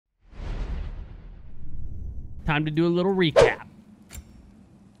Time to do a little recap.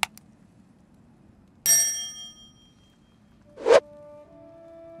 The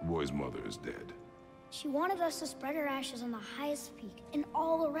boy's mother is dead. She wanted us to spread her ashes on the highest peak in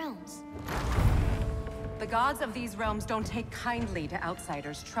all the realms. The gods of these realms don't take kindly to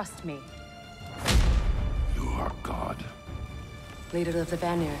outsiders, trust me. You are God. Leader of the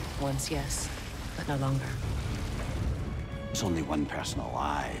Vanir, once, yes, but no longer. There's only one person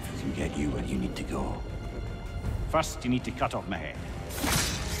alive who can get you where you need to go. First, you need to cut off my head.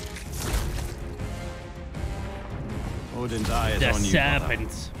 Odin's eye is The on you, brother.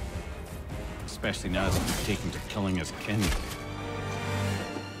 serpents. Especially now that you've taken to killing his kin.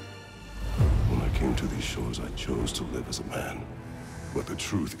 When I came to these shores, I chose to live as a man. But the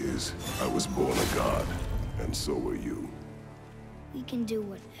truth is, I was born a god, and so were you. We can do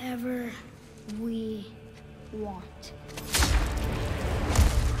whatever we want.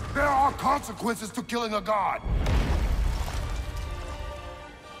 There are consequences to killing a god!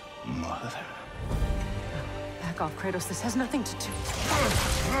 Mother. Back off, Kratos. This has nothing to do.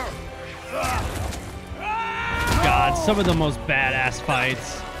 God, some of the most badass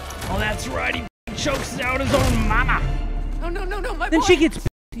fights. Oh, that's right. He chokes out his own mama. No, no, no, no, my Then boy. she gets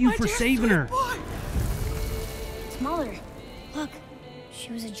you My for dear saving sweet her. boy. It's Mother. Look,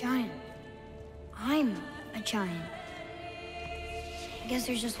 she was a giant. I'm a giant. I guess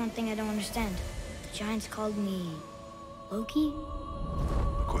there's just one thing I don't understand. The giants called me Loki?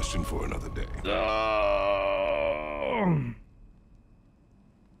 A question for another day.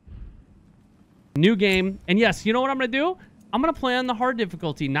 New game. And yes, you know what I'm going to do? I'm going to play on the hard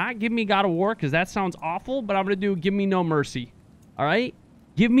difficulty. Not give me God of War, because that sounds awful, but I'm going to do give me no mercy. All right?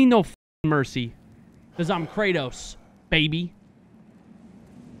 Give me no mercy. Because I'm Kratos, baby.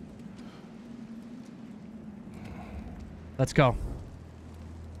 Let's go.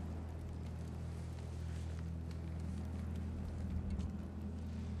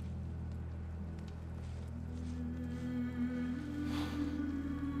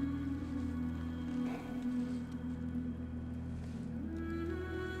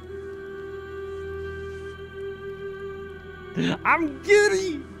 I'm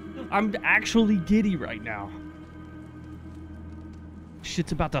giddy. I'm actually giddy right now.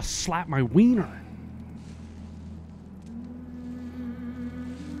 Shit's about to slap my wiener.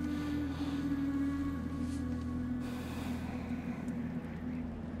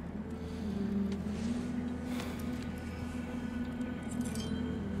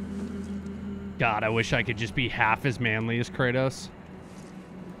 God, I wish I could just be half as manly as Kratos.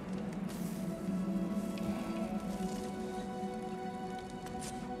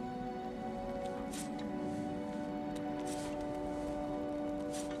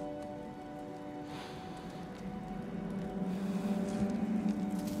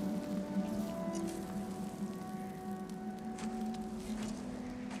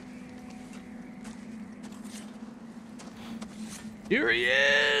 Here he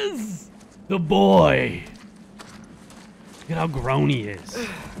is! The boy! Look at how grown he is.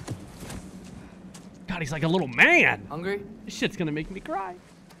 God, he's like a little man. Hungry? This shit's gonna make me cry.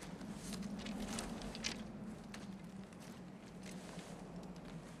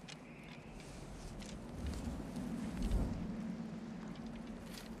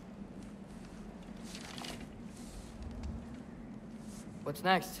 What's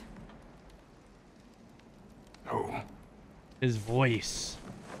next? Home. His voice.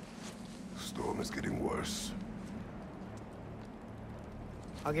 Storm is getting worse.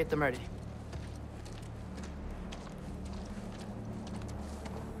 I'll get them ready.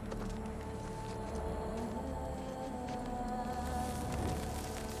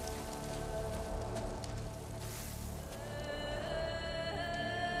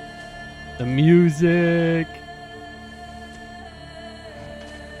 The music.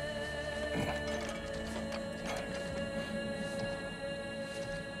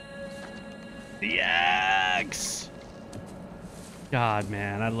 The axe. God,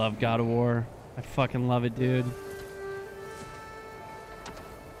 man, I love God of War. I fucking love it, dude.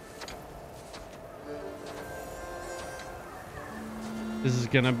 This is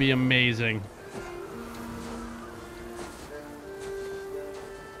gonna be amazing.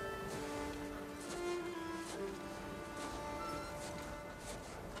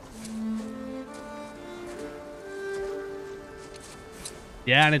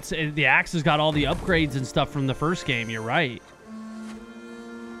 Yeah, and the axe has got all the upgrades and stuff from the first game. You're right.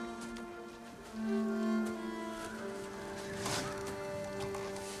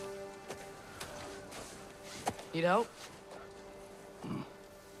 Need help?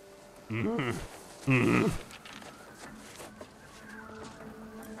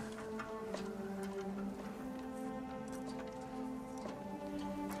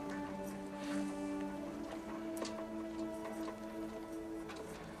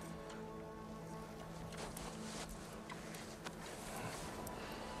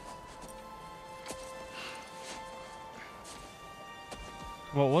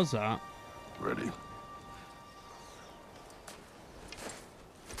 What was that? Ready?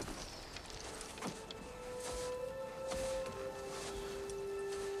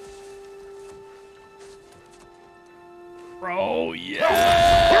 Bro,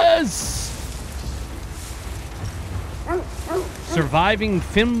 yes! Surviving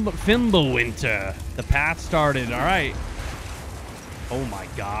Fimbulwinter. The path started. All right. Oh my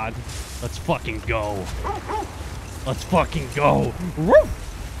God. Let's fucking go. Let's fucking go.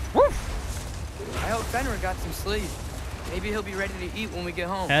 Woof! Woof! I hope Fenrir got some sleep. Maybe he'll be ready to eat when we get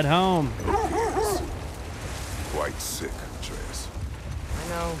home. Head home. Quite sick, Atreus. I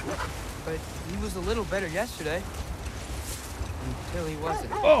know, but he was a little better yesterday. Until he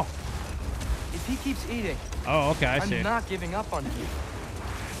wasn't. Oh! If he keeps eating, Oh, okay, I see. I'm not giving up on him.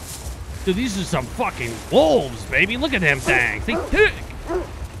 Dude, these are some fucking wolves, baby. Look at them things. They thick.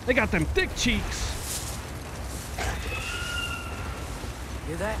 They got them thick cheeks.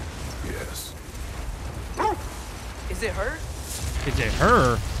 Hear that? Yes. Is it her? Is it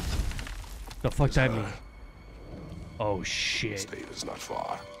her? The fuck that mean? Oh, shit. State is not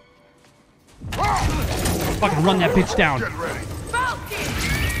far. Fucking run that bitch down. Get ready.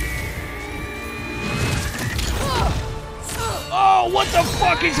 Oh, what the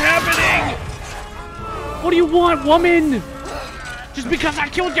fuck is happening? What do you want, woman? Just because I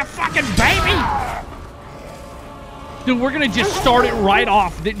killed your fucking baby? Dude, we're gonna just start it right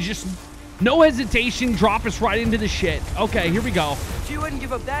off. Just no hesitation, drop us right into the shit. Okay, here we go. She wouldn't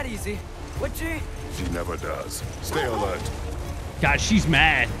give up that easy, would she? She never does. Stay alert. God, she's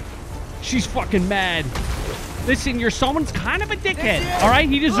mad. She's fucking mad. Listen, your someone's kind of a dickhead. All right,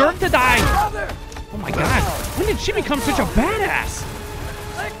 he deserved to die. Oh my God, when did she become such a badass?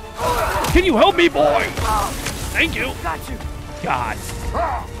 Can you help me, boy? Thank you. Got you. God.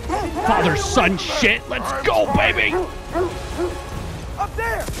 Father, son shit. Let's go, baby. Up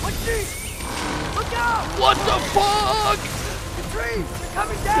there. What's she? Look out. What the fuck? The trees. They're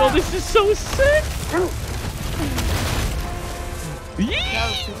coming down. Yo, this is so sick. That was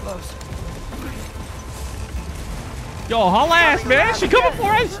Yee! too close. Yo, haul ass, man. She coming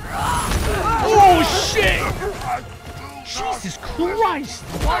for us. Oh, shit. Jesus Christ.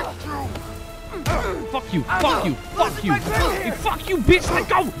 Fuck you. Fuck you. Fuck you. Hey, fuck you, bitch. Let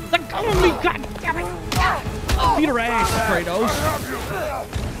go. Let go of me. God damn it. Beat her ass, Kratos.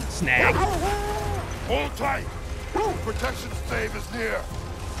 Snag. Hold tight. Protection stave is near.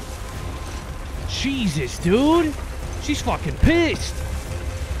 Jesus, dude. She's fucking pissed.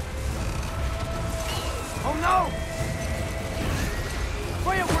 Oh no!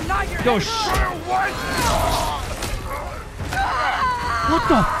 Wait, we're not your Yo, what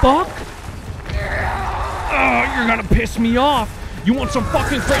the fuck? Oh, you're gonna piss me off. You want some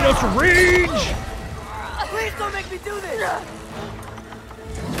fucking Kratos rage? Please don't make me do this!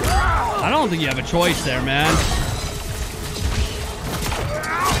 I don't think you have a choice there, man.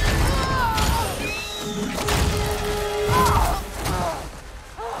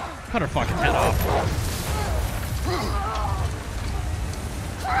 Cut her fucking head off.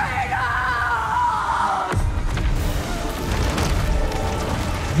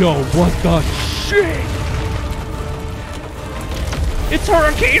 Yo, what the shit? It's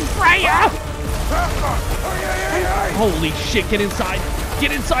Hurricane Freya! Holy shit, get inside.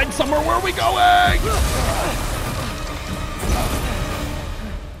 Get inside somewhere. Where are we going?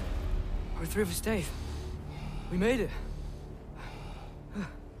 We're through the stave. We made it.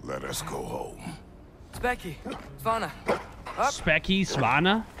 Let us go home. Specky, Svana, up. Specky,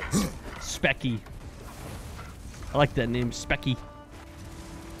 Svana? Specky. I like that name, Specky.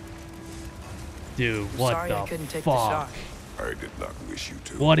 Dude, what Sorry I the couldn't take the fuck? shot. I did not wish you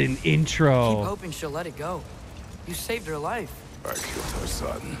to. What an Keep intro. hoping she'll let it go. You saved her life. I killed her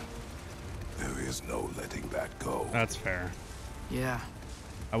son. There is no letting that go. That's fair. Yeah.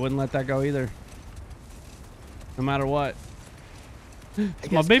 I wouldn't let that go either. No matter what. I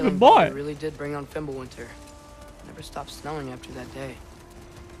It's my guess baby killing boy. Goldy really did bring on Fimbulwinter. Never stopped snowing after that day.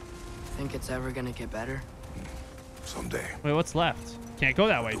 Think it's ever gonna get better? Someday. Wait, what's left? Can't go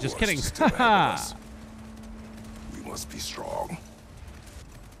that way. the Just worst kidding. is still ahead of us. We must be strong.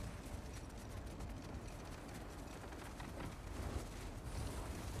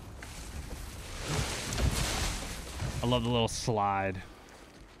 I love the little slide.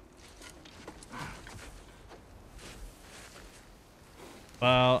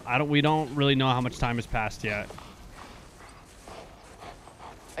 Well, we don't really know how much time has passed yet.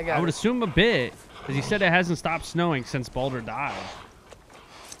 I I would it. assume a bit, because he said it hasn't stopped snowing since Baldur died.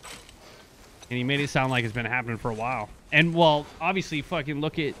 And he made it sound like it's been happening for a while. And well, obviously, fucking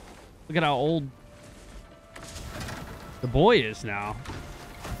look at how old the boy is now.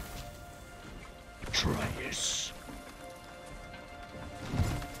 Atreus.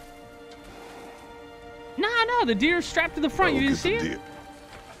 No, the deer's strapped to the front. You didn't see it?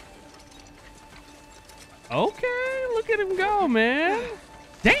 Okay, look at him go, man.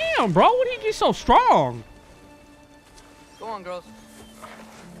 Damn, bro, what did he get so strong? Go on, girls.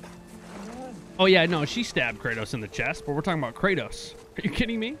 Oh, yeah, no, she stabbed Kratos in the chest, but we're talking about Kratos. Are you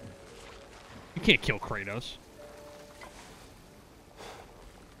kidding me? You can't kill Kratos.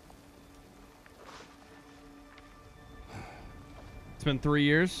 It's been 3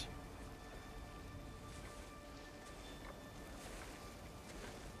 years.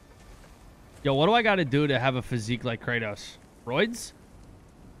 Yo, what do I got to do to have a physique like Kratos? Roids?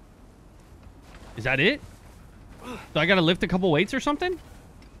 Is that it? Do I got to lift a couple weights or something?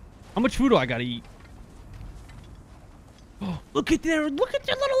 How much food do I got to eat? Oh, look at there. Look at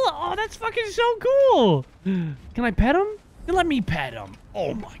your little... Oh, that's fucking so cool. Can I pet him? Let me pet him.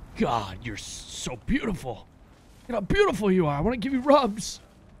 Oh, my God. You're so beautiful. Look how beautiful you are. I want to give you rubs.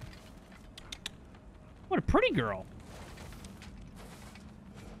 What a pretty girl.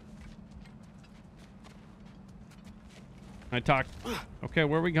 I talk. Okay,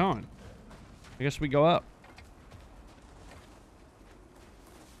 where are we going? I guess we go up.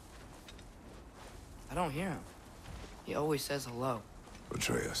 I don't hear him. He always says hello.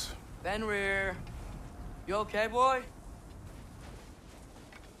 Atreus. Fenrir. You okay, boy?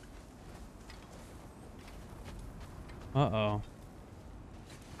 Uh-oh.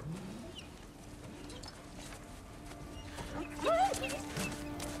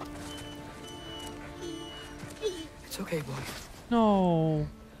 It's okay, boy. No.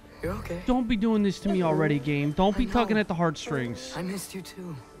 You're okay. Don't be doing this to me already, game. Don't be tugging at the heartstrings. I missed you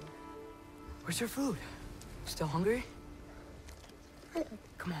too. Where's your food? Still hungry?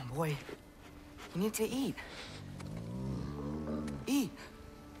 Come on, boy. You need to eat. Eat.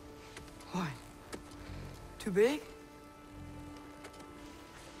 What? Too big?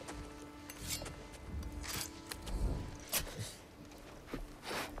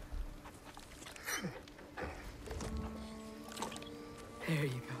 There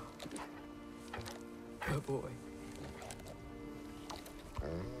you go. Good boy.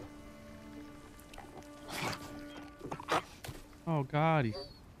 Oh, God.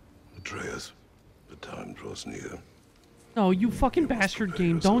 Atreus, the time draws near. No, you fucking bastard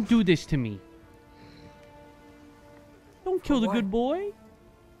game. Don't do this to me. Don't kill the good boy.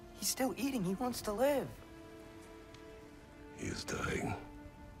 He's still eating. He wants to live. He is dying.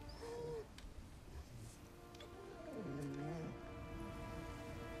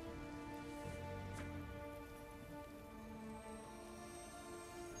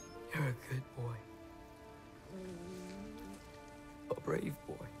 You're a good boy. A brave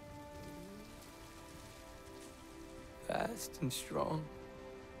boy. Fast and strong.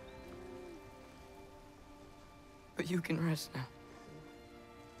 But you can rest now.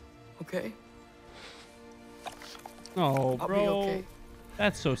 Okay? Oh, I'll bro. be okay.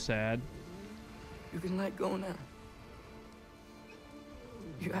 That's so sad. You can let go now.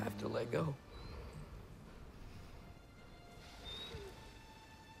 You have to let go.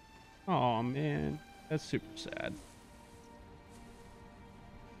 Oh, man. That's super sad.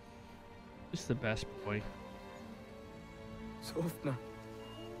 Just the best boy. Sofna.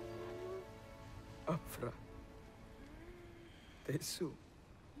 Afra. Tesu.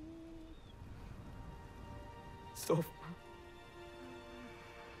 Sofna.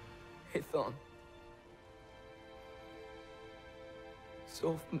 Ethon.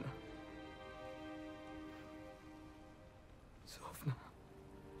 Sofna. Sofna.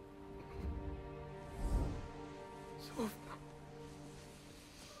 Sofna.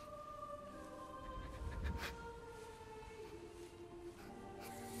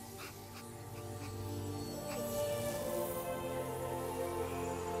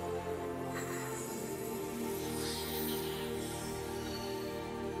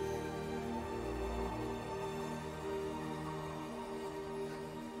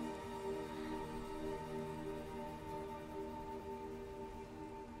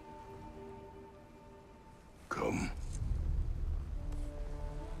 Come.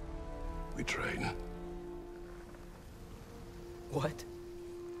 We train. What?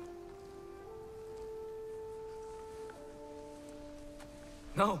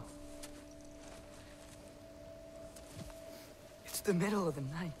 No. It's the middle of the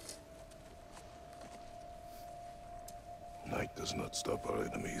night. Night does not stop our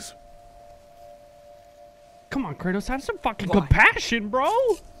enemies. Come on, Kratos. Have some fucking Why? compassion, bro.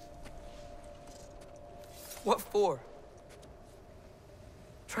 What for?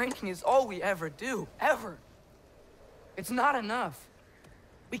 Training is all we ever do, ever. It's not enough.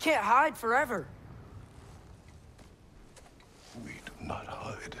 We can't hide forever. not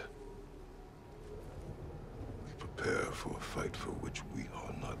hide. We prepare for a fight for which we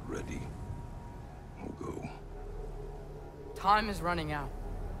are not ready. We'll go. Time is running out.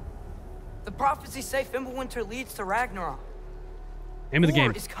 The prophecies say Fimbulwinter leads to Ragnarok. Name of the game.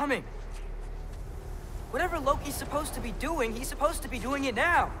 War is coming. Whatever Loki's supposed to be doing, he's supposed to be doing it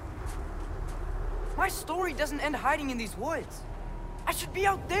now. My story doesn't end hiding in these woods. I should be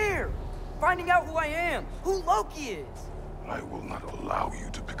out there, finding out who I am, who Loki is. I will not allow you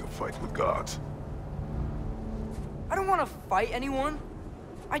to pick a fight with gods. I don't want to fight anyone.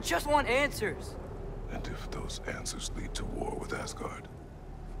 I just want answers. And if those answers lead to war with Asgard?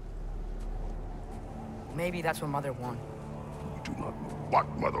 Maybe that's what Mother wanted. We do not know what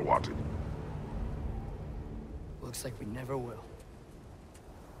Mother wanted. Looks like we never will.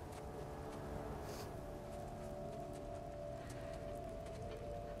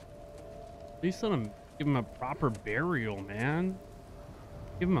 At least let him give him a proper burial, man.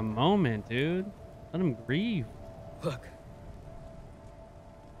 Give him a moment, dude. Let him grieve. Look.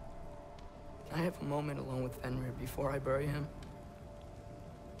 Can I have a moment alone with Fenrir before I bury him?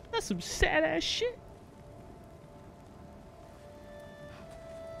 That's some sad ass shit.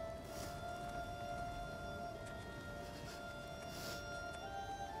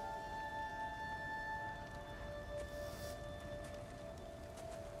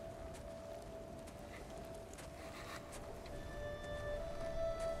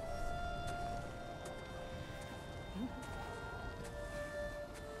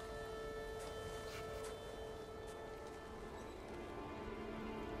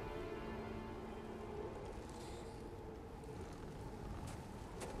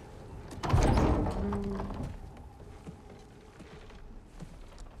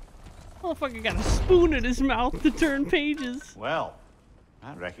 Motherfucker got a spoon in his mouth to turn pages. Well,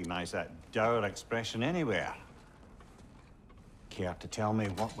 I recognize that dour expression anywhere. Care to tell me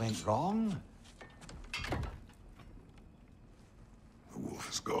what went wrong? The wolf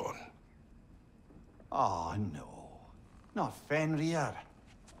is gone. Oh, no. Not Fenrir.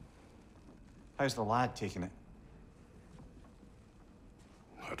 How's the lad taking it?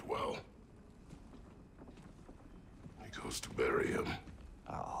 Not well. He goes to bury him.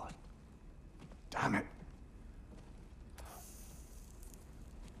 Oh, damn it.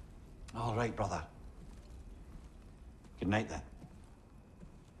 All right, brother. Good night, then.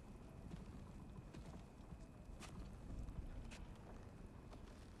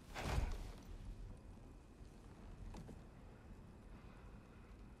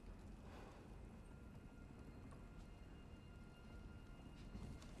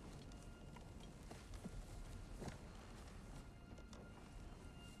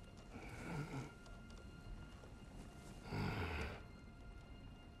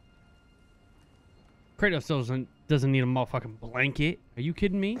 Kratos doesn't need a motherfucking blanket. Are you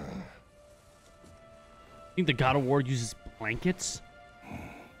kidding me? Think the God of War uses blankets?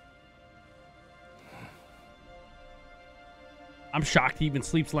 I'm shocked he even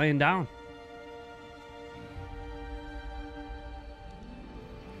sleeps laying down.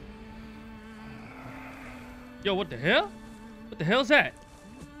 Yo, what the hell? What the hell's that?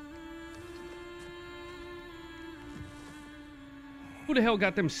 Who the hell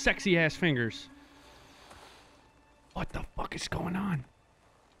got them sexy ass fingers? What the fuck is going on?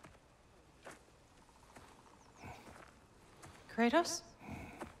 Kratos?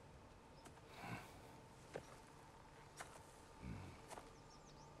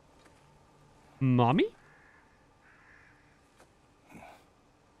 Mommy?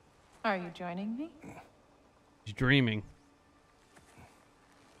 Are you joining me? He's dreaming.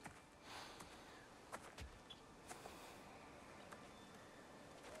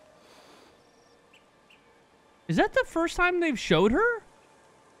 Is that the first time they've showed her?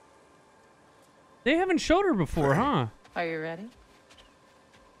 They haven't showed her before, huh? Are you ready?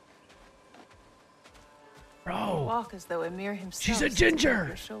 Bro. Walk as though Emir himself She's a sits ginger. on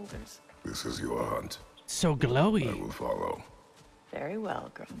your shoulders. This is your hunt. So I glowy. will follow. Very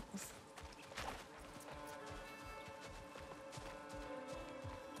well, Grumbles.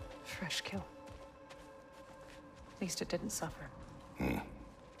 Fresh kill. At least it didn't suffer.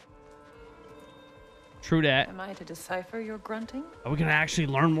 True that. Am I to decipher your grunting? Are we gonna actually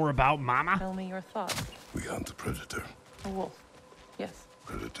learn more about Mama? Tell me your thoughts. We hunt the predator. A wolf. Yes.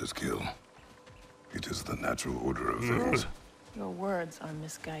 Predators kill. It is the natural order of things. Your words are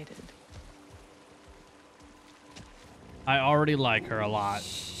misguided. I already like her a lot.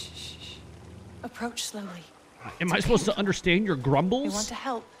 Approach slowly. Am I supposed to understand your We grumbles? want to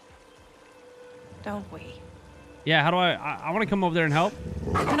help. Don't we? Yeah, how do I want to come over there and help.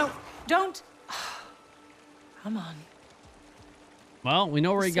 No, don't. Come on. Well, we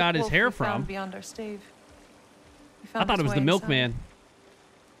know where he got his hair from. Beyond our stave. I thought it was the milkman.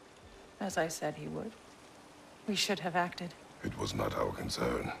 As I said he would. We should have acted. It was not our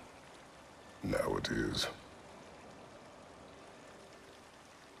concern. Now it is.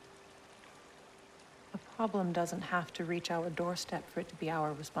 A problem doesn't have to reach our doorstep for it to be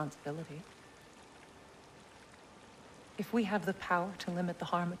our responsibility. If we have the power to limit the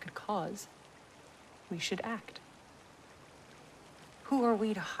harm it could cause, we should act. Who are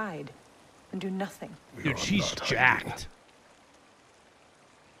we to hide and do nothing? Dude, she's jacked.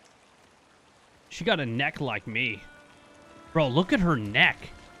 She got a neck like me. Bro, look at her neck.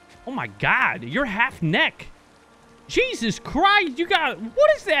 Oh my God, you're half neck. Jesus Christ, you got,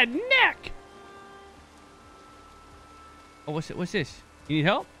 what is that neck? Oh, what's this? You need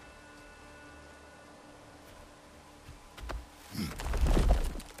help?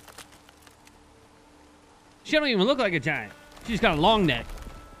 She don't even look like a giant. She's got a long neck.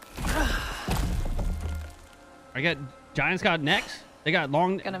 I got, giants got necks? They got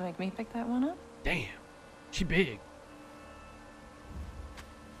long. Gonna make me pick that one up? Damn, she big.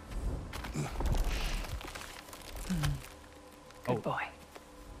 Good boy.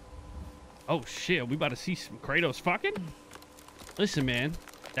 Oh shit, we about to see some Kratos fucking? Listen, man,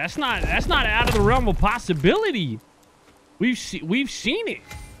 that's not out of the realm of possibility. We've seen it.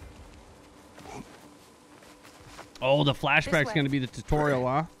 Oh, the flashback's gonna be the tutorial,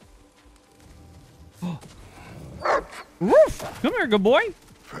 huh? Woof! Come here, good boy.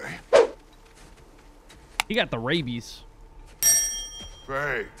 He got the rabies.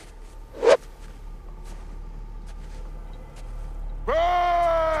 Faye.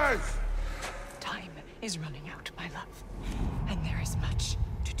 Faye! Time is running out, my love. And there is much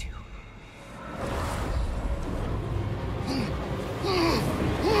to do.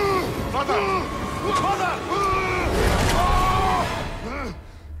 Mother! Mother!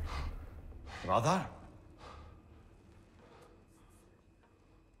 Brother?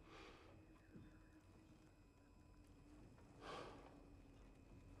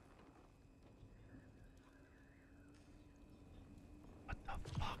 What the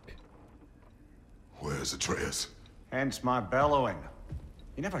fuck? Where's Atreus? Hence my bellowing.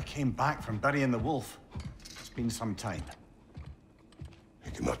 He never came back from burying the wolf. It's been some time.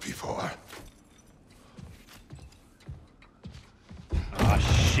 He cannot be far. Oh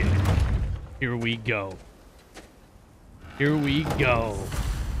shit. Here we go. Here we go.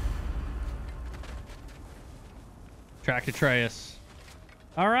 Track Atreus.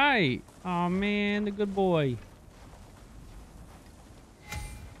 All right. Oh man, the good boy.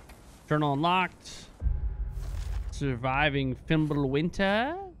 Journal unlocked. Surviving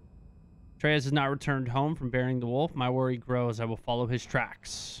Fimbulwinter. Atreus has not returned home from burying the wolf. My worry grows. I will follow his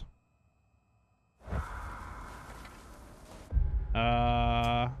tracks.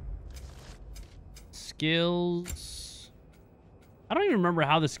 Skills. I don't even remember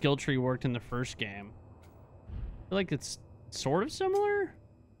how the skill tree worked in the first game. I feel like it's sort of similar.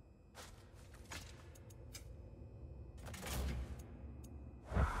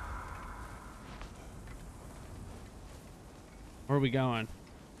 Where are we going?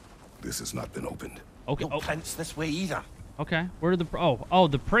 This has not been opened. Okay. No prince this way either. Okay. Where did the oh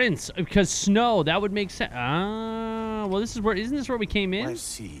the prince, because snow, that would make sense. Ah, well, this is where, isn't this where we came in? Let's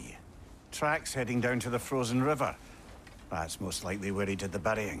see. Tracks heading down to the frozen river. That's most likely where he did the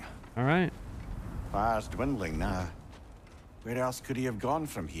burying. All right. Fire's dwindling now. Where else could he have gone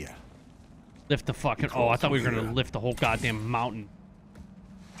from here? Lift the fucking, oh, I thought we were gonna lift the whole goddamn mountain.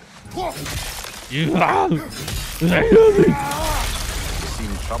 You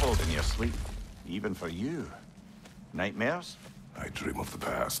seem troubled in your sleep, even for you. Nightmares? I dream of the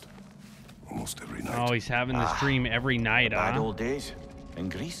past. Almost every night. Oh, he's having this dream every night, The bad huh? old days? In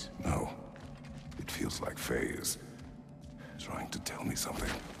Greece? No. It feels like Faye is trying to tell me something.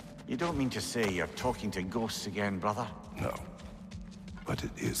 You don't mean to say you're talking to ghosts again, brother? No. But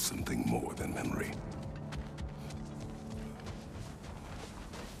it is something more than memory.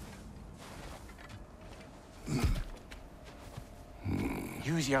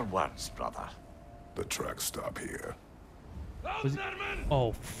 Use your words, brother. The tracks stop here.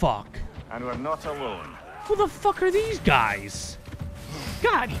 Oh, fuck. And we're not alone. Who the fuck are these guys?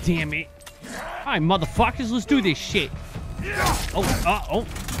 God damn it. All right, motherfuckers, let's do this shit. Oh.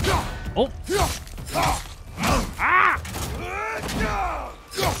 Ah!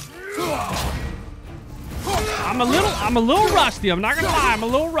 I'm a little rusty. I'm not gonna lie, I'm a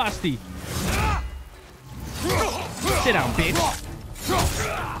little rusty. Sit down, bitch.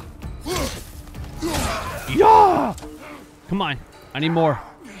 Yeah! Come on. I need more.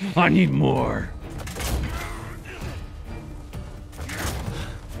 I need more.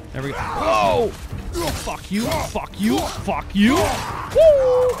 There we go. Oh! Fuck you. Fuck you. Fuck you.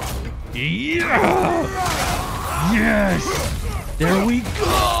 Woo! Yeah! Yes! There we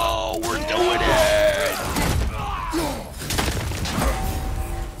go! We're doing it!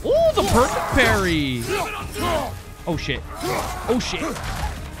 Oh, the perfect parry! Oh, shit. Oh, shit.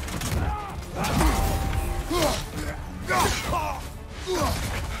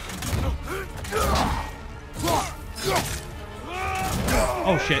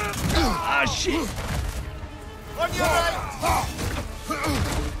 Oh, shit. Ah, shit. On your right!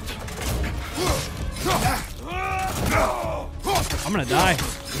 I'm gonna die.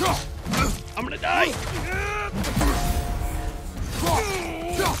 I'm gonna die.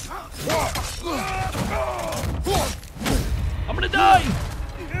 I'm gonna die.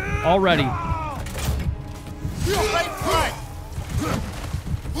 Already. Right flank!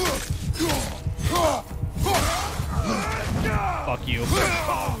 Fuck you.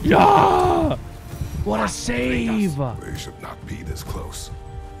 Yeah! What a save! They should not be this close.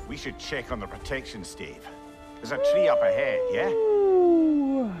 We should check on the protection stave. There's a tree up ahead, yeah?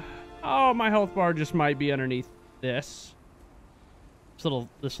 Ooh. Oh, my health bar just might be underneath this.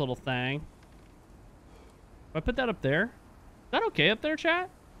 This little thing. If I put that up there, is that okay up there, chat?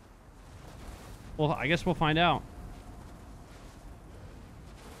 Well, I guess we'll find out.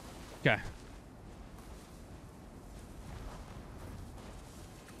 Okay.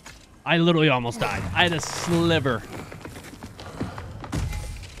 I literally almost died. I had a sliver.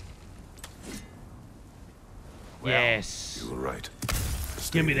 Well, yes. You were right.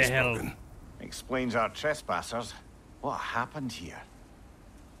 Give me the Stave is hell. broken. explains our trespassers. What happened here?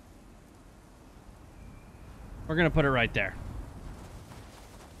 We're gonna put it right there.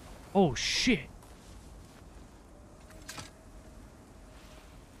 Oh shit.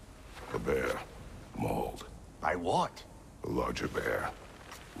 A bear. Mauled. By what? A larger bear.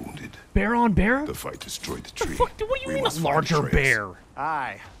 Wounded. Bear on bear? The fight destroyed the The tree. fuck? What do you We mean a must find larger trace. bear?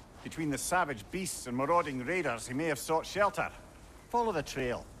 Aye. Between the savage beasts and marauding raiders, he may have sought shelter. Follow the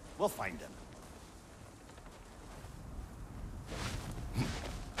trail. We'll find him.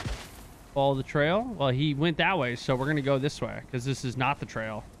 Follow the trail? Well, he went that way, so we're gonna go this way, because this is not the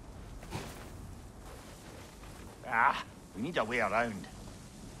trail. Ah, we need a way around.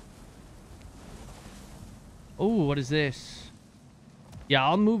 Oh, what is this? Yeah,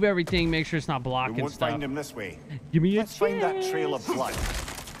 I'll move everything, make sure it's not We blocking won't stuff. find him this way. Give me a Let's find that chance. trail of blood.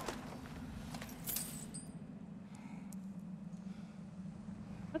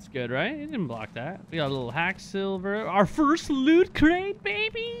 That's good, right? It didn't block that. We got a little hack silver. Our first loot crate,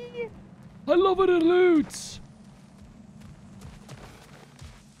 baby! I love it in loots!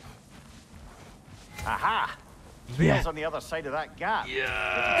 Aha! Trail's on the other side of that gap.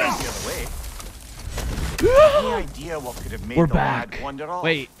 Yes! The other way. Any idea what could have made We're the back. lad wander off?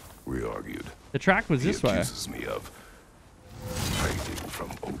 Wait, We argued. the track was He this way. accuses me of hiding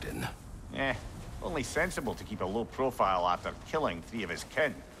from Odin. Only sensible to keep a low profile after killing 3 of his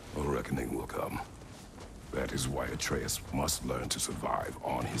kin. A reckoning will come. That is why Atreus must learn to survive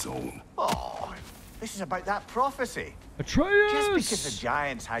on his own. Oh, this is about that prophecy. Atreus! Just because the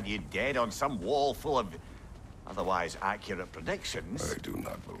giants had you dead on some wall full of otherwise accurate predictions. I do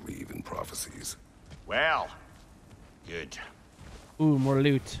not believe in prophecies. Well, good. Ooh, more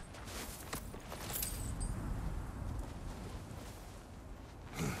loot.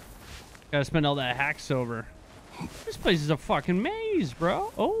 Gotta spend all that hack silver. This place is a fucking maze,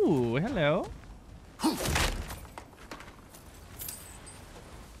 bro. Oh, hello.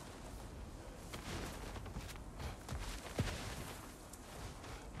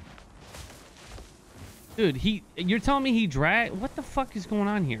 Dude, you're telling me he dragged? What the fuck is going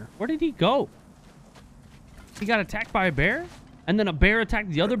on here? Where did he go? He got attacked by a bear? And then a bear attacked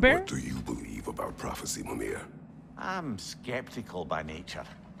the other bear? What do you believe about prophecy, Mimir? I'm skeptical by nature,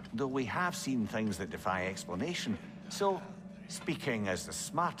 though we have seen things that defy explanation. So, speaking as the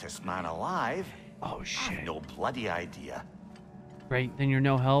smartest man alive, Oh I shit. have no bloody idea. Great, then you're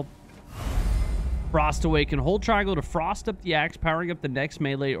no help. Frost Awaken. Hold triangle to frost up the axe, powering up the next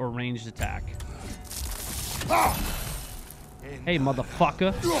melee or ranged attack. Hey,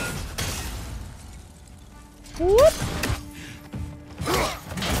 motherfucker. Whoop.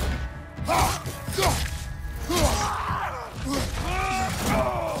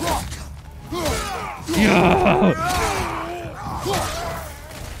 Yeah.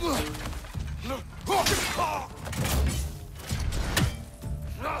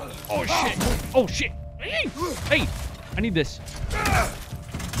 Oh shit! Oh shit! Hey! Hey! I need this.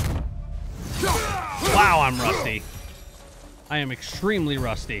 Wow, I'm rusty. I am extremely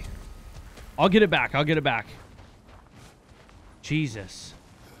rusty. I'll get it back. I'll get it back. Jesus.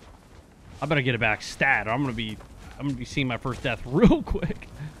 I better get it back stat, or I'm gonna be seeing my first death real quick.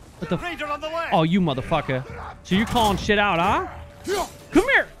 What the? Oh, you motherfucker! So you're calling shit out, huh? Come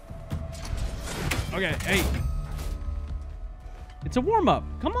here. Okay, hey. It's a warm up.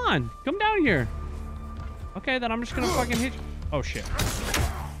 Come on, come down here. Okay, then I'm just gonna fucking hit you. Oh shit.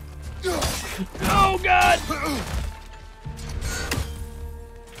 Oh god.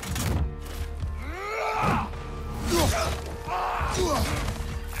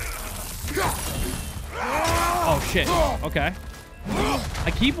 Oh shit. Okay.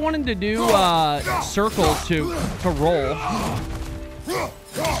 I keep wanting to do circle to roll.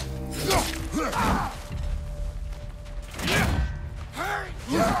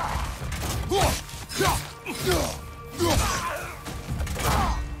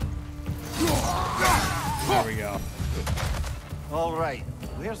 There we go. All right,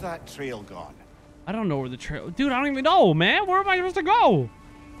 where's that trail gone? I don't know where the trail... Dude, I don't even know, man. Where am I supposed to go?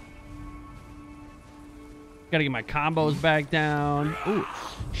 Gotta get my combos back down. Ooh,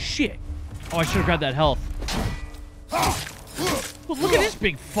 shit. Oh, I should have grabbed that health. Well, look at this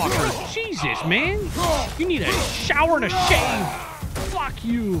big fucker. Jesus, man. You need a shower and a shave. Fuck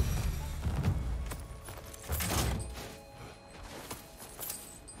you.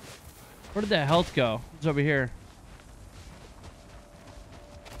 Where did that health go? It's over here.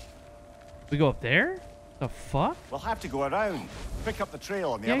 We go up there? The fuck? We'll have to go around. Pick up the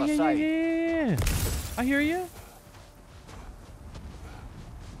trail on the other Yeah. side. I hear you.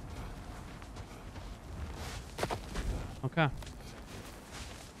 Okay.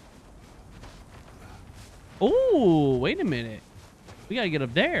 Oh, wait a minute. We gotta get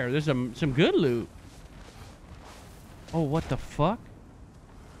up there. There's some good loot. Oh, what the fuck?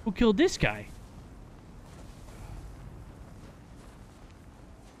 Who killed this guy?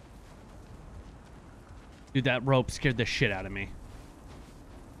 Dude, that rope scared the shit out of me.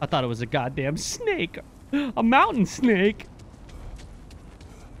 I thought it was a goddamn snake. A mountain snake.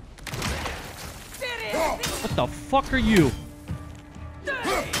 What the fuck are you?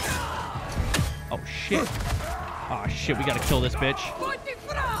 Oh, shit. Oh, shit. We gotta kill this bitch.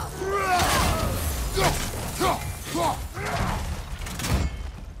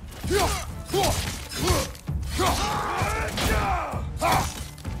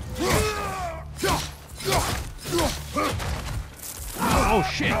 Oh,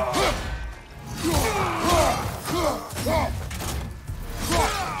 shit.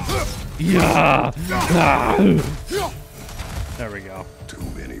 Yeah. There we go. Too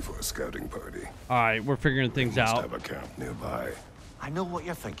many for a scouting party. All right, we're figuring things Must out. have a camp nearby. I know what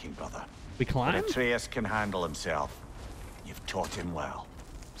you're thinking, brother. We climb? But Atreus can handle himself. You've taught him well.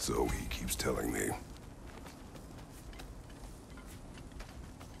 So he keeps telling me.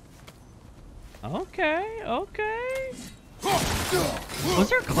 Okay, okay. Was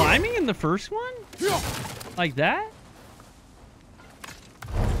there climbing in the first one? Like that?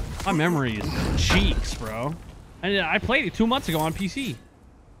 My memory is cheeks, bro. I played it 2 months ago on PC.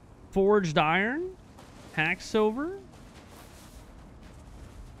 Forged iron, hack silver.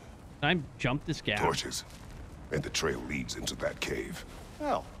 Can I jump this gap? Torches. And the trail leads into that cave.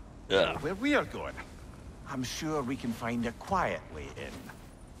 Well, where we are going, I'm sure we can find a quiet way in.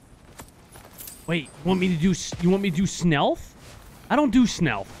 Wait, you want me to do stealth? I don't do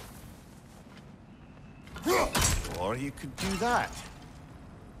stealth. Or you could do that.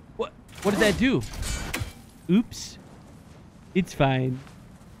 What did that do? Oops. It's fine.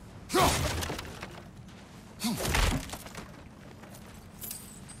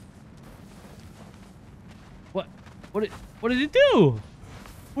 What did it do?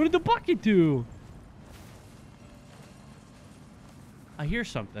 What did the bucket do? I hear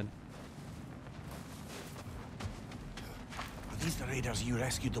something. Are these the raiders you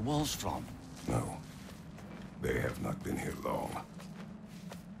rescued the wolves from? No. They have not been here long.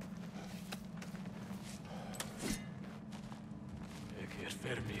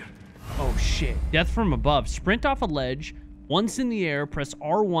 Oh shit. Death from above. Sprint off a ledge. Once in the air, press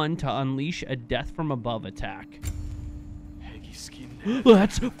R1 to unleash a death from above attack.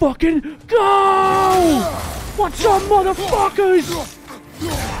 Let's fucking go! What's up, motherfuckers?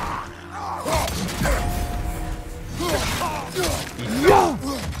 Yeah!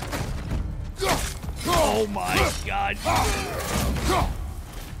 Oh my god.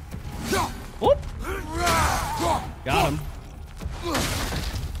 Oop. Got him.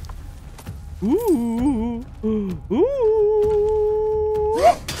 Ooh. Ooh.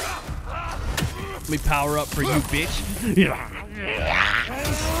 Let me power up for you, bitch. Yeah.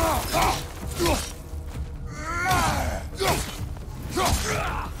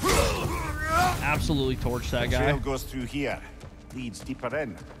 Absolutely torch that The guy. trail goes through here. Leads deeper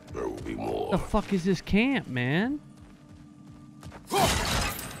in. There will be more. The fuck is this camp, man?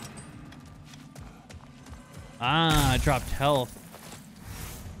 Ah, I dropped health.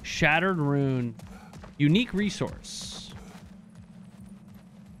 Shattered rune. Unique resource.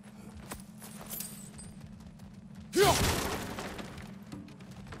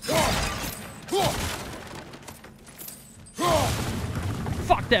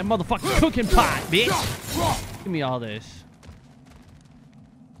 Fuck that motherfucking cooking pot, bitch. Give me all this.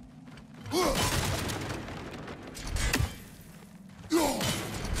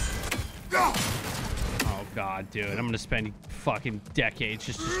 Oh god, dude. I'm gonna spend fucking decades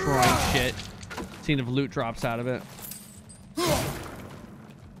just destroying shit. Seeing if loot drops out of it.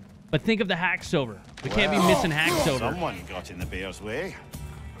 But think of the hack silver. We can't be missing hack silver. Someone got in the bear's way.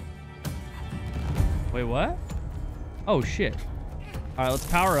 Wait, what? Oh shit. Alright, let's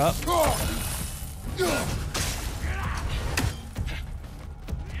power up. Oh,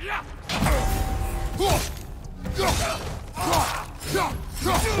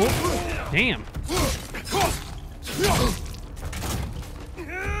 damn.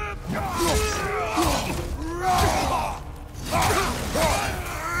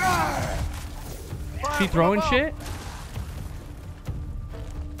 She throwing shit?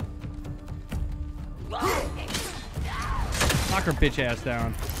 Knock her bitch ass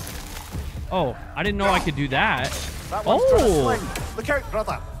down. Oh, I didn't know I could do that. Oh! Look out,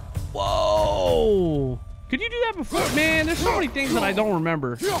 brother! Whoa! Could you do that before? Man, there's so many things that I don't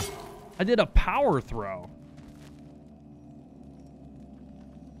remember. I did a power throw.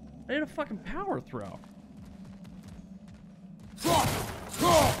 I did a fucking power throw.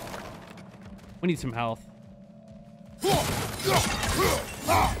 We need some health.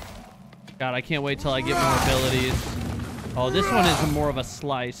 God, I can't wait till I get more abilities. Oh, this one is more of a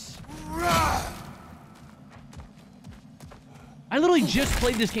slice. I literally just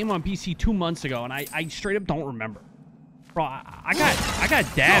played this game on PC 2 months ago, and I straight up don't remember. Bro, I got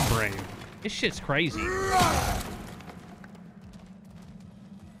dad brain. This shit's crazy.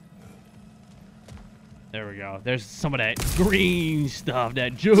 There we go. There's some of that green stuff,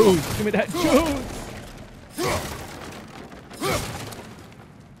 that juice. Give me that juice.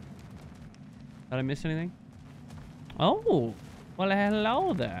 Did I miss anything? Oh, well,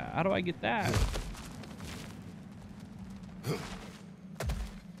 hello there. How do I get that?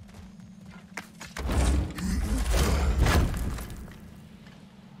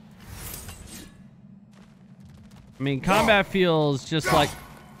 I mean, combat feels just like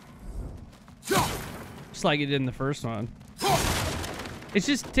it did in the first one. It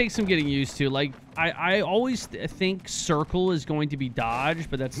just takes some getting used to. Like, I always think circle is going to be dodge,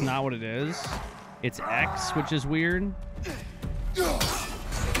 but that's not what it is. It's X, which is weird.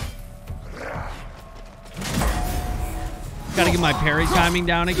 Gotta get my parry timing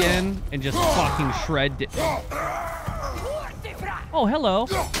down again and just fucking shred. Oh, hello.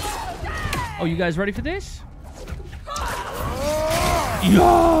 Oh, you guys ready for this?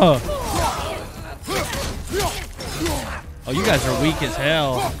 Yeah. Oh, you guys are weak as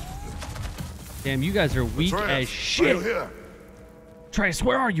hell. Damn, you guys are weak as shit. Trace,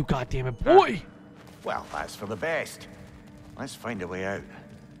 where are you, goddammit, boy? Well, that's for the best. Let's find a way out.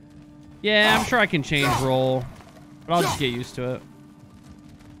 Yeah, I'm sure I can change roll, but I'll just get used to it.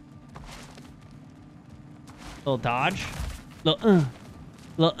 Little dodge. Little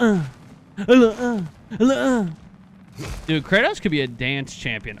Dude, Kratos could be a dance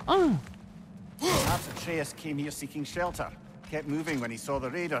champion. Perhaps Atreus came here seeking shelter. Kept moving when he saw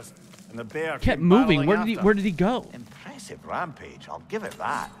the raiders, and the bear kept came moving. barreling Where did he go? Impressive rampage, I'll give it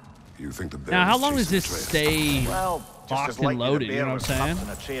that. You think the bear Now, how is long does chasing this Atreus? stay Well, just locked as and likely the loaded? You bear know what I'm was saying? trapped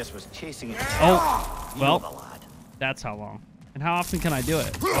and Atreus was chasing it. Oh, You know the well, lad. that's how long. And how often can I do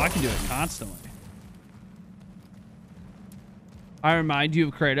it? Oh, I can do it constantly. I remind you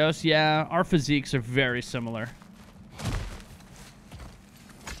of Kratos. Yeah, our physiques are very similar.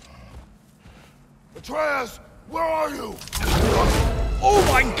 Atreus, where are you? Oh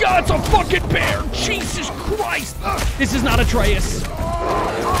my god, it's a fucking bear! Jesus Christ! This is not Atreus.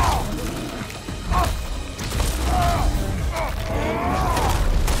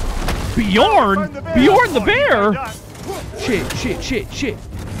 Bjorn? Bjorn the bear? Shit.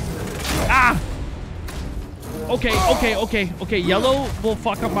 Ah! Okay. Yellow will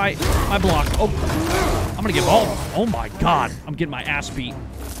fuck up my block. Oh, I'm gonna get oh my god. I'm getting my ass beat.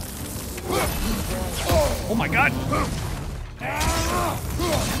 Oh my god.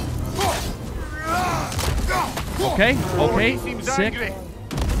 Okay, sick.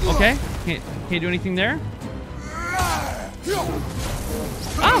 Okay, can't do anything there.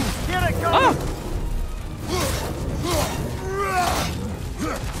 Ah!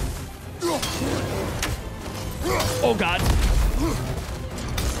 Oh, God.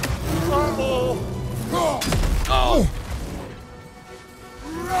 Oh.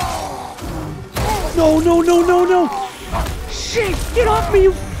 No, no, no, no, no. Shit, get off me,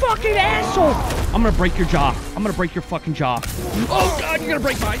 you fucking asshole. I'm gonna break your jaw. I'm gonna break your fucking jaw. Oh, God, you're gonna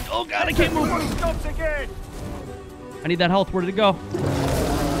break mine. Oh, God, I can't move. I need that health. Where did it go?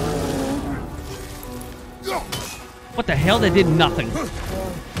 What the hell? That did nothing.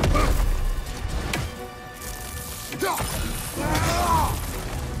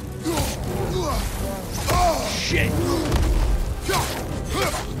 Shit.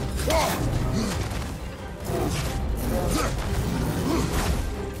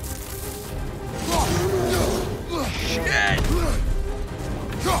 Shit.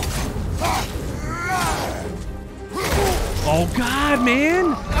 Oh, God,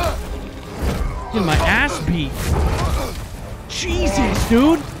 man. Getting my ass beat. Jesus,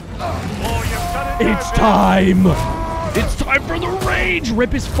 dude. It's time. It's time for the rage.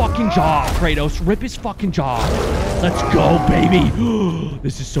 Rip his fucking jaw, Kratos. Rip his fucking jaw. Let's go, baby.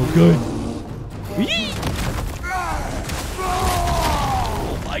 This is so good.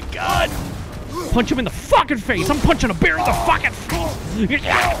 Oh, my God. Punch him in the fucking face. I'm punching a bear in the fucking face.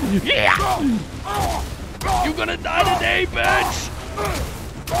 Yeah. You're gonna die today, bitch.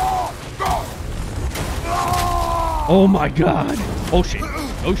 Oh my God. Oh shit.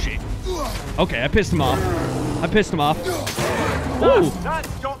 Oh shit. Okay, I pissed him off. I pissed him off. Ooh.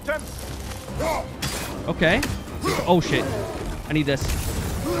 Okay. Oh shit. I need this.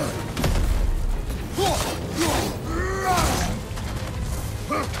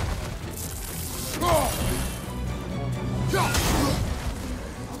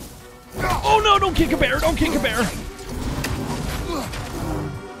 Oh no, don't kick a bear. Don't kick a bear.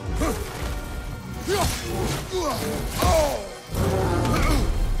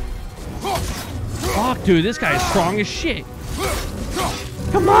 Fuck, dude, this guy is strong as shit.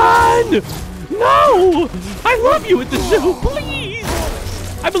 Come on! No! I love you at the zoo, please!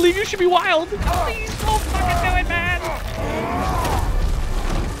 I believe you should be wild. Please don't fucking do it, man!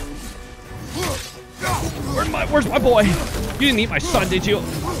 Where's my boy? You didn't eat my son, did you?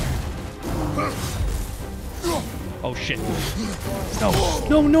 Oh, shit. No.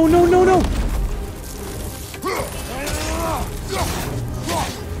 No, no, no, no, no!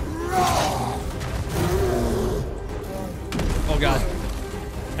 Oh, God.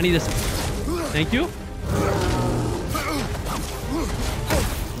 I need this. Thank you.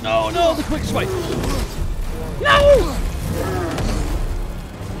 No, no, the quick swipe. No!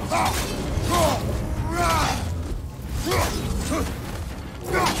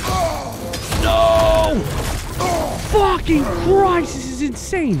 No! Fucking Christ, this is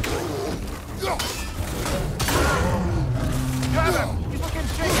insane.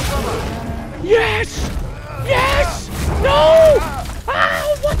 Yes! Yes! No!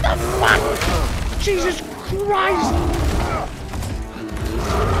 Oh, what the fuck? Jesus Christ!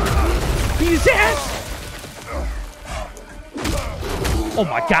 Beat his ass! Oh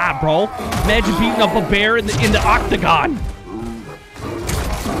my God, bro! Imagine beating up a bear in the octagon.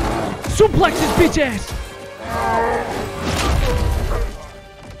 Suplex his bitch ass!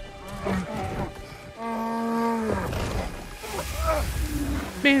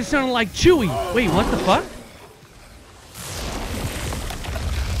 Man, it sounded like Chewie. Wait, what the fuck?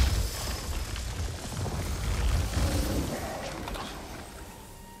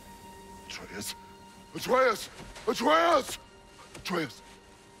 Atreus! Atreus! Atreus! Atreus!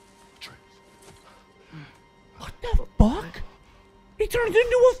 What the fuck? He turned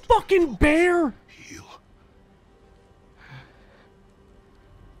into a fucking bear! Heal.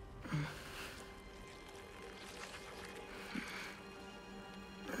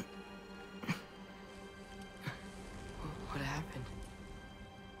 What happened?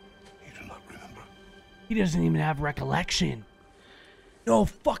 You do not remember. He doesn't even have recollection. No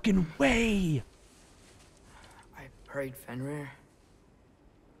fucking way! I prayed Fenrir.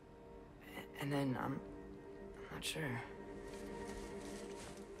 And then I'm not sure.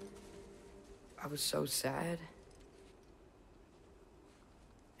 I was so sad.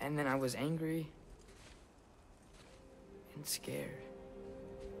 And then I was angry and scared.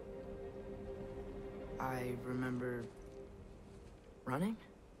 I remember running.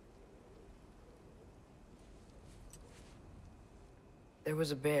 There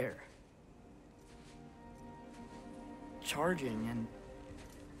was a bear charging, and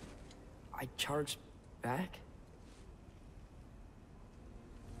I charged back.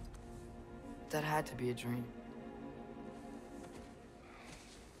 That had to be a dream.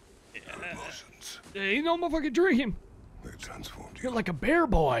 Emotions. Ain't no motherfucking dream. They transformed you. You're like a bear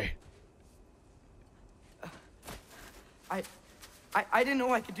boy. I didn't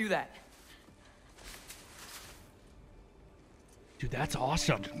know I could do that. Dude, that's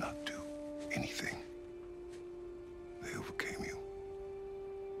awesome. Did not do anything. They overcame you.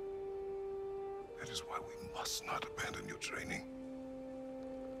 That is why we must not abandon your training.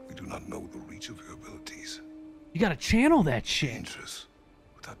 We do not know the reach of your abilities. You gotta channel that shit. Dangerous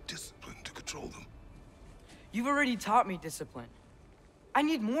without discipline to control them. You've already taught me discipline. I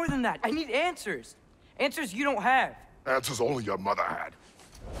need more than that. I need answers. Answers you don't have. Answers only your mother had.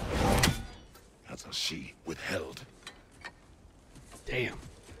 Answers she withheld. Damn.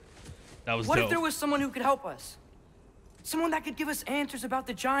 That was What dope. if there was someone who could help us? Someone that could give us answers about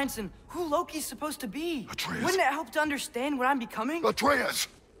the Giants and who Loki's supposed to be. Atreus. Wouldn't it help to understand what I'm becoming? Atreus!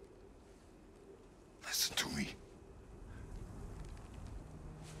 Listen to me.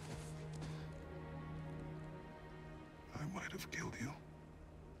 I might have killed you.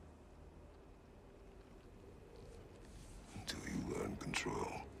 Until you learn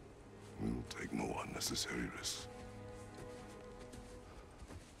control, we will take no unnecessary risks.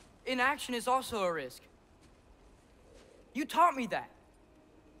 Inaction is also a risk. You taught me that.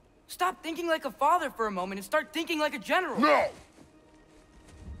 Stop thinking like a father for a moment and start thinking like a general. No!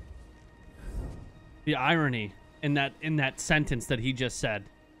 The irony in that sentence that he just said.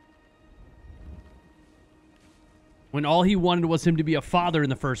 When all he wanted was him to be a father in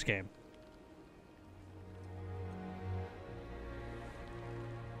the first game.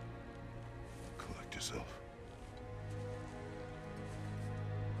 Collect yourself.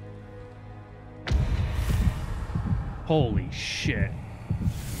 Holy shit.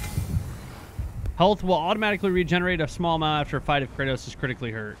 Health will automatically regenerate a small amount after a fight if Kratos is critically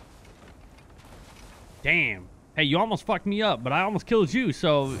hurt. Damn. Hey, you almost fucked me up, but I almost killed you,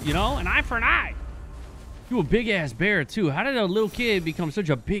 so, you know, an eye for an eye. You a big-ass bear, too. How did a little kid become such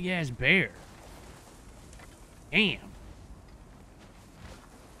a big-ass bear? Damn.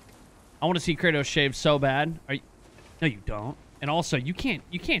 I want to see Kratos shaved so bad. Are you... No, you don't. And also, you can't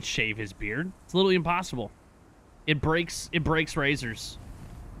shave his beard. It's literally impossible. It breaks razors.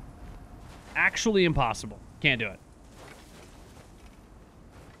 Actually impossible. Can't do it.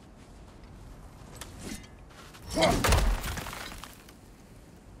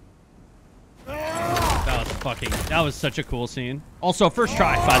 That was such a cool scene. Also, first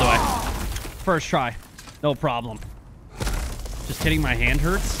try, by the way. First try. No problem. Just kidding, my hand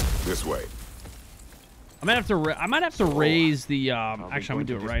hurts. This way. I might have to raise the actually I'm gonna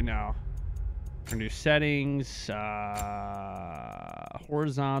do it right now. We're gonna do settings,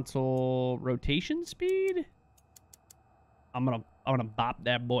 horizontal rotation speed. I'm gonna bop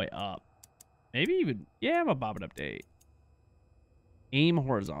that boy up. Maybe even, yeah, I'm gonna bop it up to 8. Aim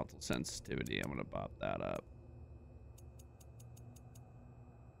horizontal sensitivity. I'm gonna bop that up.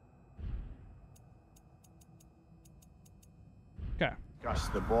 Okay. Gosh,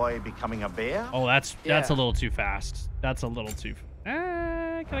 the boy becoming a bear? Oh, that's a little too fast. That's a little too.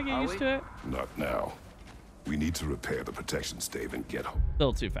 Can I get used to it? Not now. We need to repair the protection stave and get home.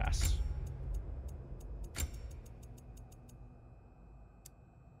 Still too fast.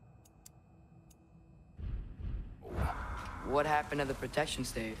 What happened to the protection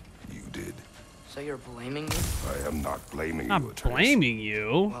stave? You did. So you're blaming me? I am not blaming I'm you, not Atreus. blaming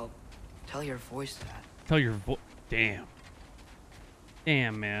you. Well, tell your voice that. Tell your damn.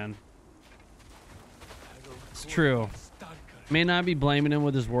 Damn, man. It's true. May not be blaming him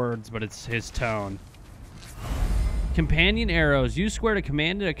with his words, but it's his tone. Companion arrows. Use square to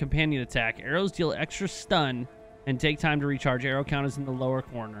command a companion attack. Arrows deal extra stun and take time to recharge. Arrow count is in the lower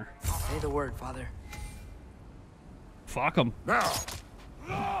corner. Say the word, Father. Fuck him. Now!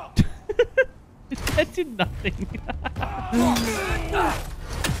 That did nothing.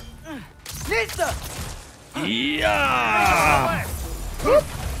 Nista! Yeah!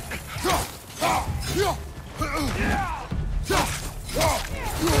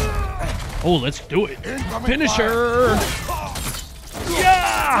 Oh, let's do it. Finisher!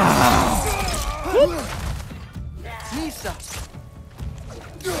 Yeah! Nista!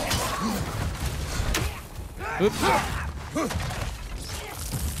 Oops.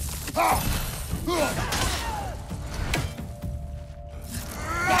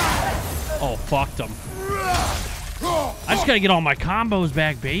 Oh, fucked him. I just gotta get all my combos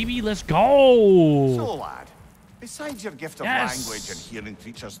back, baby. Let's go. So, lad, besides your gift of Yes. language and hearing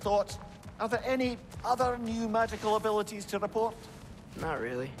creatures' thoughts, are there any other new magical abilities to report? Not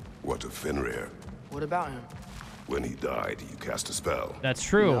really. What of Fenrir? What about him? When he died, you cast a spell. That's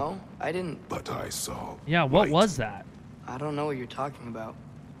true. No, I didn't. But I saw. Yeah, what light. was that? I don't know what you're talking about.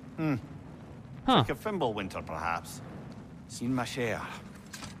 Huh. Like a Fimbulwinter, perhaps. Seen my share.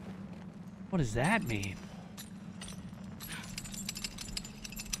 What does that mean?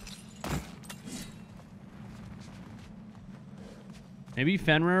 Maybe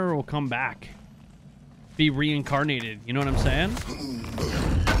Fenrir will come back. Be reincarnated. You know what I'm saying?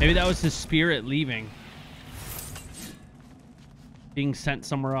 Maybe that was his spirit leaving. Being sent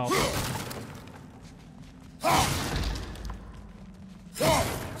somewhere else.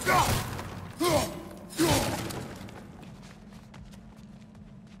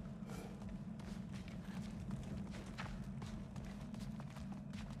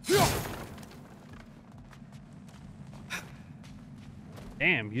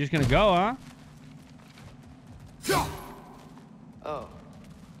 Damn, you just gonna go, huh? Oh,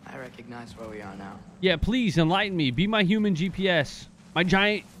 I recognize where we are now. Yeah, please enlighten me. Be my human GPS. My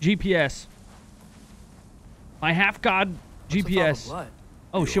giant GPS. My half-god GPS. What?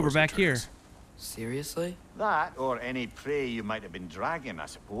 Oh shit, we're back here. Seriously? That, or any prey you might have been dragging, I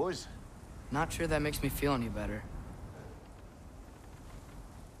suppose. Not sure that makes me feel any better.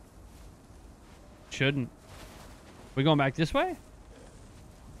 Shouldn't. We going back this way?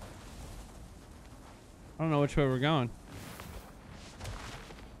 I don't know which way we're going.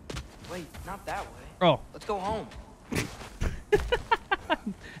 Wait, not that way. Oh. Let's go home.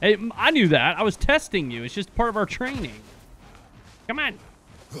 Hey, I knew that. I was testing you. It's just part of our training. Come on.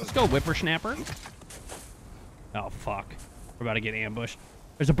 Let's go, whippersnapper. Oh, fuck. We're about to get ambushed.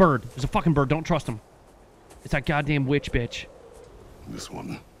 There's a bird. There's a fucking bird. Don't trust him. It's that goddamn witch bitch. This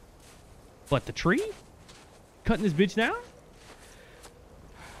one. What, the tree? Cutting this bitch down?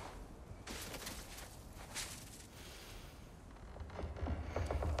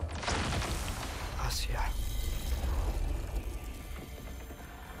 Asya.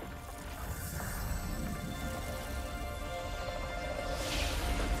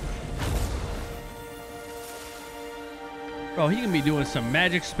 Bro, he can be doing some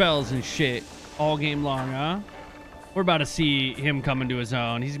magic spells and shit all game long, huh? We're about to see him come into his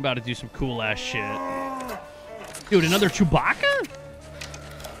own. He's about to do some cool ass shit. Dude, another Chewbacca?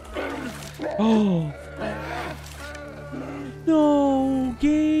 Oh. No,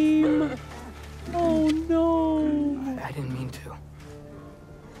 game. Oh, no. I didn't mean to.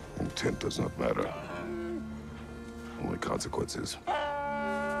 Intent does not matter. Only consequences.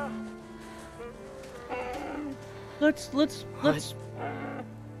 Let's. What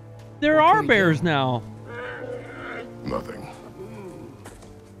There can are we bears do? now. Nothing.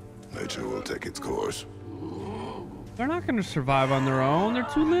 Nature will take its course. They're not going to survive on their own. They're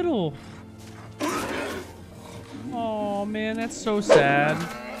too little. Oh, man, that's so sad.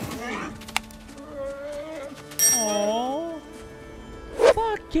 Oh.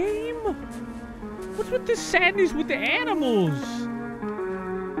 Fuck, game. What's with this sadness with the animals?